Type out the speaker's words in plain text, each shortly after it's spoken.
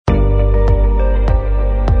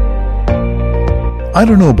I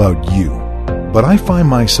don't know about you, but I find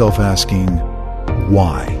myself asking,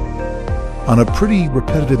 why? On a pretty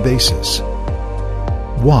repetitive basis.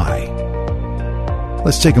 Why?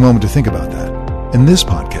 Let's take a moment to think about that in this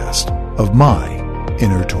podcast of My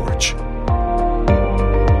Inner Torch.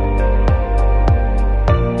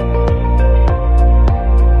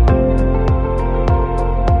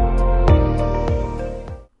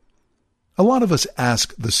 A lot of us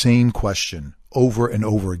ask the same question over and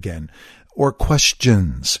over again, or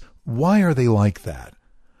questions. Why are they like that?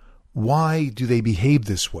 Why do they behave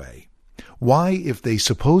this way? Why, if they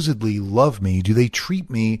supposedly love me, do they treat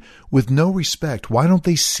me with no respect? Why don't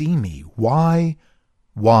they see me? Why?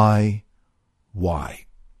 Well,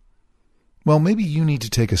 maybe you need to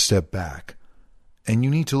take a step back and you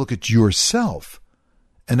need to look at yourself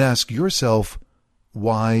and ask yourself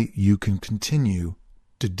why you can continue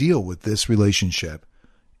to deal with this relationship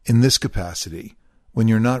in this capacity when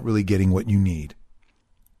you're not really getting what you need.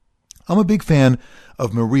 I'm a big fan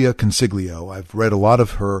of Maria Consiglio. I've read a lot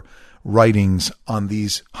of her writings on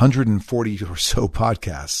these 140 or so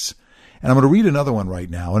podcasts. And I'm going to read another one right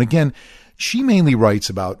now. And again, she mainly writes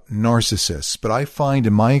about narcissists, but I find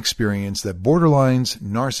in my experience that borderlines,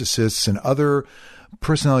 narcissists, and other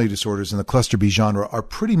personality disorders in the cluster B genre are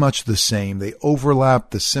pretty much the same. They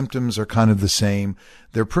overlap. The symptoms are kind of the same.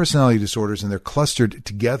 They're personality disorders and they're clustered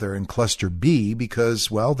together in cluster B because,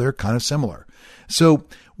 well, they're kind of similar. So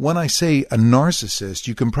when I say a narcissist,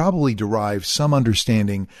 you can probably derive some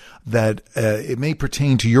understanding that it may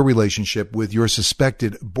pertain to your relationship with your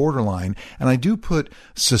suspected borderline. And I do put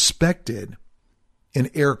suspected in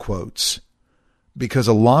air quotes, because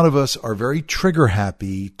a lot of us are very trigger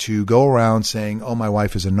happy to go around saying, oh, my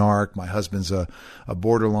wife is a narc, my husband's a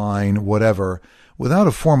borderline, whatever. Without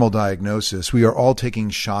a formal diagnosis, we are all taking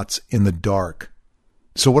shots in the dark.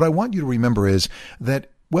 So what I want you to remember is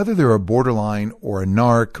that whether they're a borderline or a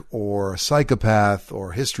narc or a psychopath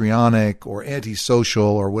or histrionic or antisocial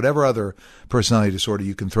or whatever other personality disorder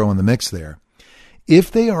you can throw in the mix there,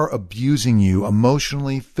 if they are abusing you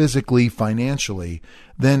emotionally, physically, financially,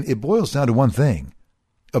 then it boils down to one thing: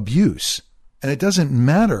 abuse. And it doesn't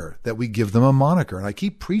matter that we give them a moniker. And I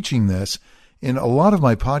keep preaching this in a lot of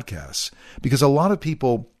my podcasts because a lot of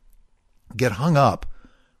people get hung up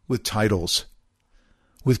with titles,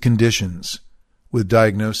 with conditions, with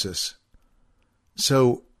diagnosis.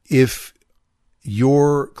 So if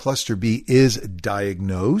your cluster B is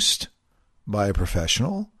diagnosed by a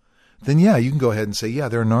professional, then yeah, you can go ahead and say, yeah,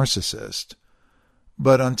 they're a narcissist.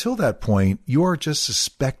 But until that point, you are just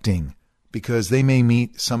suspecting because they may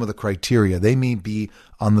meet some of the criteria. They may be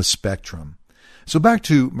on the spectrum. So back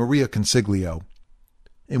to Maria Consiglio,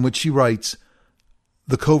 in which she writes,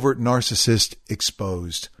 "The covert narcissist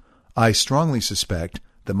exposed. I strongly suspect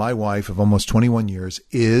that my wife of almost 21 years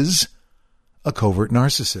is a covert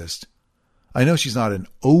narcissist. I know she's not an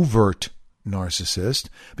overt narcissist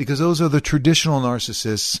because those are the traditional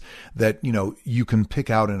narcissists that, you can pick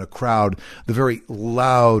out in a crowd, the very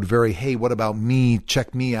loud, very, hey, what about me?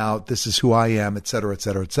 Check me out. This is who I am, et cetera, et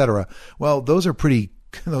cetera, et cetera. Well, those are pretty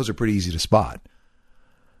easy to spot.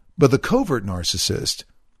 But the covert narcissist,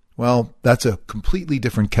 well, that's a completely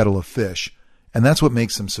different kettle of fish. And that's what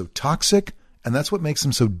makes them so toxic. And that's what makes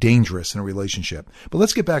them so dangerous in a relationship. But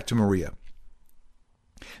let's get back to Maria.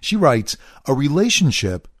 She writes, a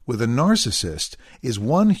relationship with a narcissist is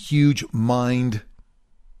one huge mind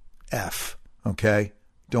F, okay?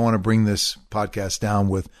 Don't want to bring this podcast down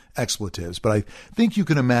with expletives, but I think you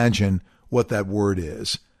can imagine what that word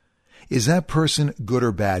is. Is that person good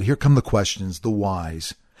or bad? Here come the questions, the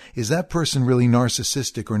whys. Is that person really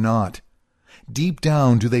narcissistic or not? Deep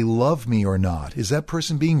down, do they love me or not? Is that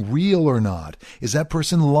person being real or not? Is that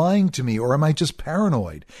person lying to me, or am I just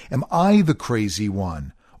paranoid? Am I the crazy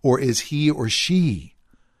one, or is he or she?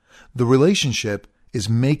 The relationship is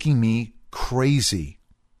making me crazy.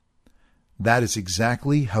 That is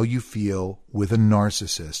exactly how you feel with a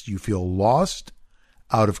narcissist. You feel lost,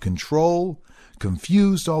 out of control,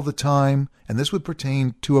 confused all the time, and this would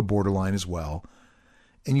pertain to a borderline as well.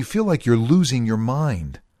 And you feel like you're losing your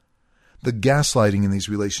mind. The gaslighting in these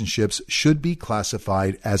relationships should be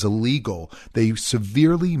classified as illegal. They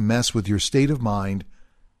severely mess with your state of mind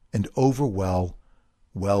and overwhelm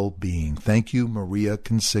well-being. Thank you, Maria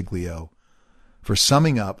Consiglio, for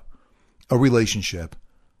summing up a relationship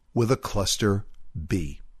with a cluster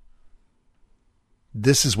B.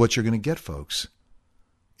 This is what you're going to get, folks.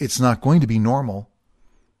 It's not going to be normal.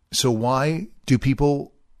 So why do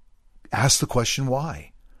people ask the question why?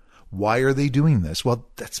 Why are they doing this? Well,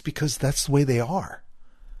 that's because that's the way they are.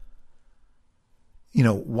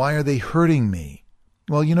 Why are they hurting me?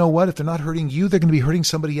 Well, you know what? If they're not hurting you, they're going to be hurting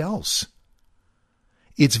somebody else.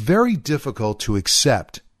 it's very difficult to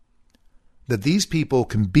accept that these people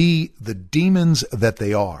can be the demons that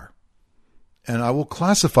they are. And I will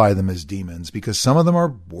classify them as demons because some of them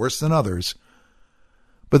are worse than others,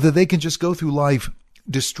 but that they can just go through life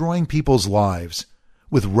destroying people's lives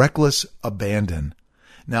with reckless abandon.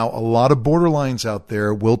 Now, a lot of borderlines out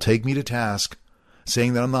there will take me to task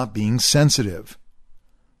saying that I'm not being sensitive.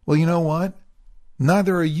 Well, you know what?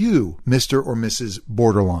 Neither are you, Mr. or Mrs.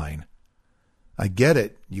 Borderline. I get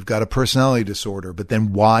it. You've got a personality disorder, but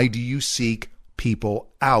then why do you seek people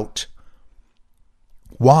out?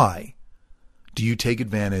 Why do you take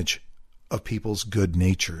advantage of people's good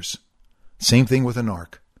natures? Same thing with a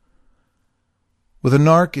narc. With a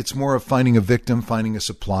narc, it's more of finding a victim, finding a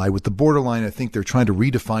supply. With the borderline, I think they're trying to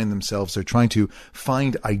redefine themselves. They're trying to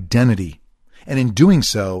find identity. And in doing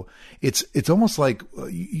so, it's almost like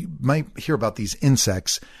you might hear about these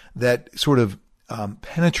insects that sort of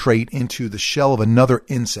penetrate into the shell of another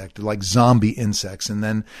insect, like zombie insects, and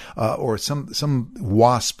then or some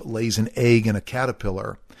wasp lays an egg in a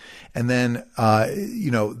caterpillar, and then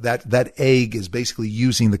that egg is basically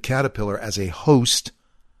using the caterpillar as a host,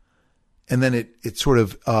 and then it sort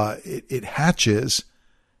of it hatches,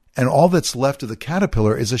 and all that's left of the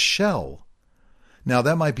caterpillar is a shell. Now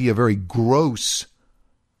that might be a very gross,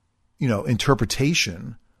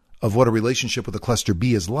 interpretation of what a relationship with a cluster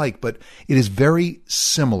B is like, but it is very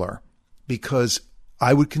similar because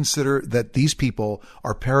I would consider that these people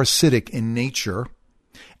are parasitic in nature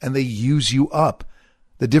and they use you up.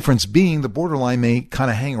 The difference being the borderline may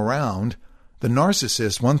kind of hang around. The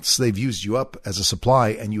narcissist, once they've used you up as a supply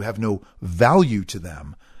and you have no value to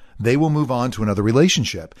them, they will move on to another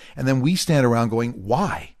relationship. And then we stand around going,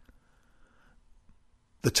 why?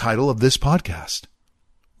 The title of this podcast,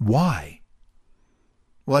 why?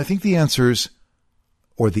 Well, I think the answer is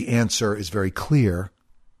very clear.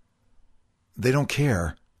 They don't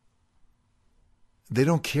care. They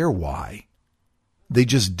don't care why. They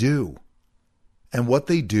just do. And what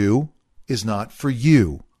they do is not for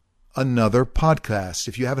you. Another podcast.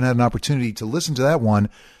 If you haven't had an opportunity to listen to that one,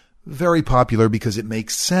 very popular because it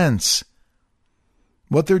makes sense.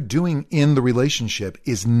 What they're doing in the relationship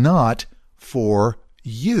is not for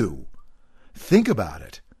you. Think about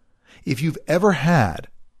it. If you've ever had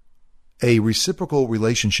a reciprocal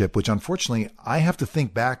relationship, which unfortunately I have to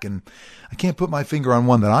think back and I can't put my finger on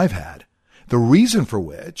one that I've had, the reason for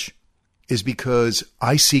which is because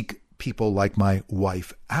I seek people like my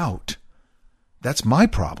wife out. That's my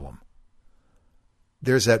problem.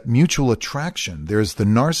 There's that mutual attraction. There's the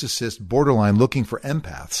narcissist borderline looking for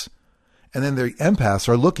empaths. And then the empaths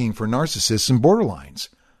are looking for narcissists and borderlines.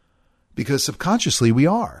 Because subconsciously we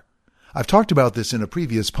are. I've talked about this in a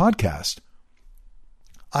previous podcast.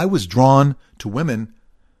 I was drawn to women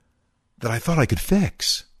that I thought I could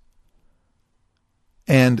fix.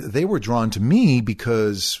 And they were drawn to me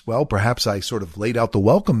because, well, perhaps I sort of laid out the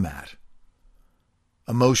welcome mat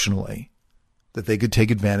emotionally, that they could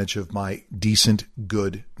take advantage of my decent,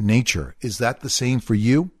 good nature. Is that the same for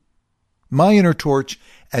you?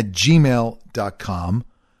 myinnertorch@gmail.com.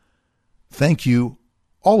 Thank you,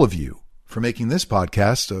 all of you, for making this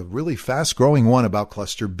podcast a really fast-growing one about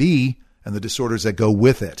cluster B and the disorders that go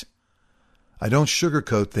with it. I don't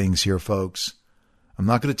sugarcoat things here, folks. I'm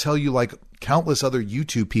not going to tell you like countless other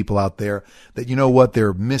YouTube people out there that, you know what,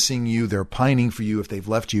 they're missing you, they're pining for you if they've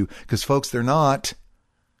left you, because, folks, they're not.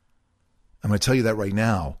 I'm going to tell you that right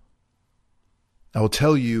now. I will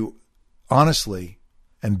tell you honestly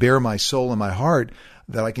and bare my soul and my heart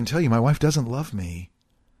that I can tell you my wife doesn't love me.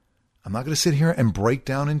 I'm not going to sit here and break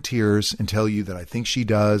down in tears and tell you that I think she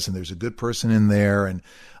does and there's a good person in there and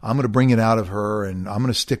I'm going to bring it out of her and I'm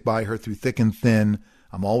going to stick by her through thick and thin.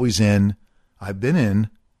 I'm always in. I've been in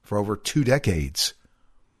for over 2 decades.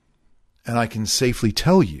 And I can safely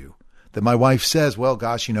tell you that my wife says, well,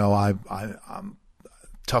 gosh, I'm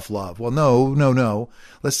tough love. Well, no.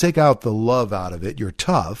 Let's take out the love out of it. You're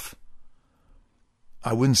tough.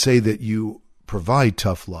 I wouldn't say that you provide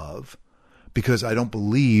tough love because I don't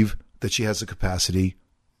believe that she has the capacity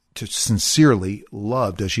to sincerely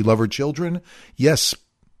love. Does she love her children? Yes,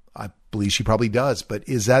 I believe she probably does. But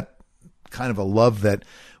is that kind of a love that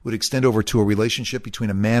would extend over to a relationship between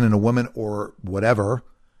a man and a woman or whatever?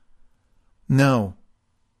 No,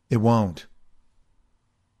 it won't.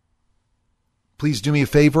 Please do me a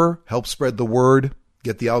favor, help spread the word,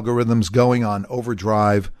 get the algorithms going on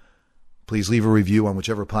overdrive. Please leave a review on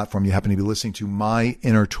whichever platform you happen to be listening to My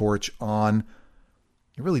Inner Torch on.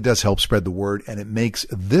 It really does help spread the word, and it makes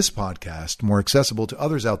this podcast more accessible to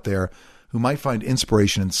others out there who might find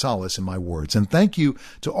inspiration and solace in my words. And thank you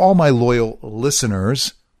to all my loyal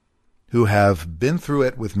listeners who have been through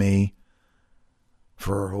it with me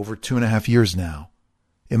for over 2.5 years now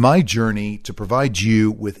in my journey to provide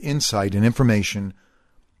you with insight and information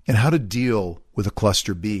in how to deal with a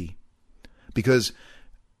cluster B. Because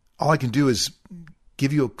all I can do is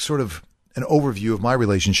give you a sort of an overview of my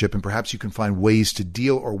relationship, and perhaps you can find ways to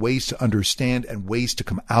deal or ways to understand and ways to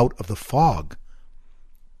come out of the fog.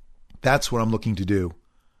 That's what I'm looking to do.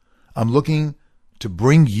 I'm looking to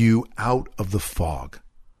bring you out of the fog.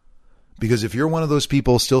 Because if you're one of those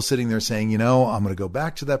people still sitting there saying, I'm going to go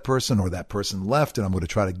back to that person, or that person left and I'm going to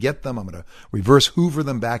try to get them, I'm going to reverse Hoover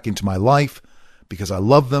them back into my life because I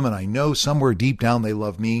love them and I know somewhere deep down they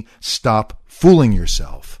love me, stop fooling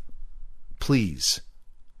yourself. Please.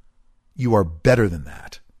 You are better than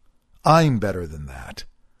that. I'm better than that.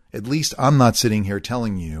 At least I'm not sitting here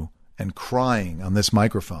telling you and crying on this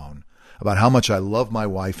microphone about how much I love my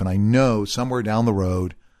wife, and I know somewhere down the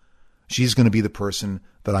road she's going to be the person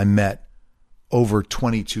that I met over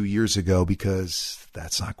 22 years ago, because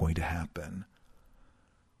that's not going to happen.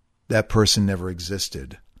 That person never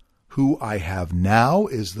existed. Who I have now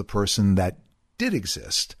is the person that did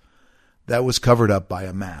exist, that was covered up by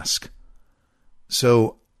a mask.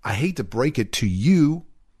 So I hate to break it to you,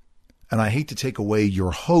 and I hate to take away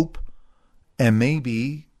your hope, and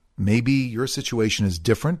maybe your situation is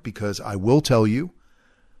different, because I will tell you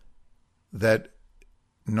that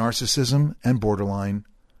narcissism and borderline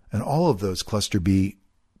and all of those cluster B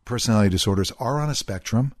personality disorders are on a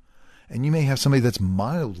spectrum, and you may have somebody that's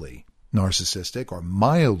mildly narcissistic or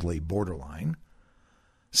mildly borderline.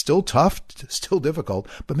 Still tough, still difficult,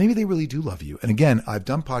 but maybe they really do love you. And again, I've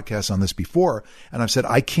done podcasts on this before, and I've said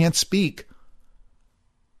I can't speak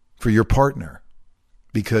for your partner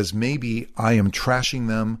because maybe I am trashing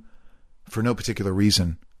them for no particular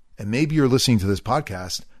reason. And maybe you're listening to this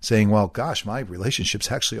podcast saying, well, gosh, my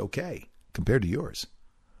relationship's actually okay compared to yours.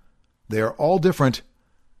 They are all different.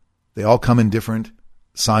 They all come in different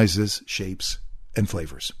sizes, shapes, and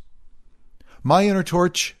flavors.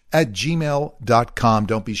 myinnertorch@gmail.com.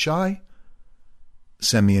 Don't be shy.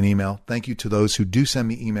 Send me an email. Thank you to those who do send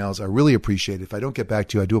me emails. I really appreciate it. If I don't get back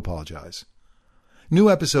to you, I do apologize. New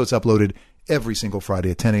episodes uploaded every single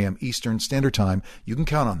Friday at 10 a.m. Eastern Standard Time. You can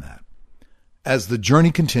count on that. As the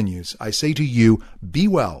journey continues, I say to you, be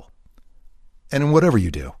well. And in whatever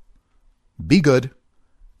you do, be good.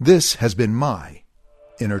 This has been my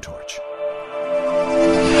Inner Torch.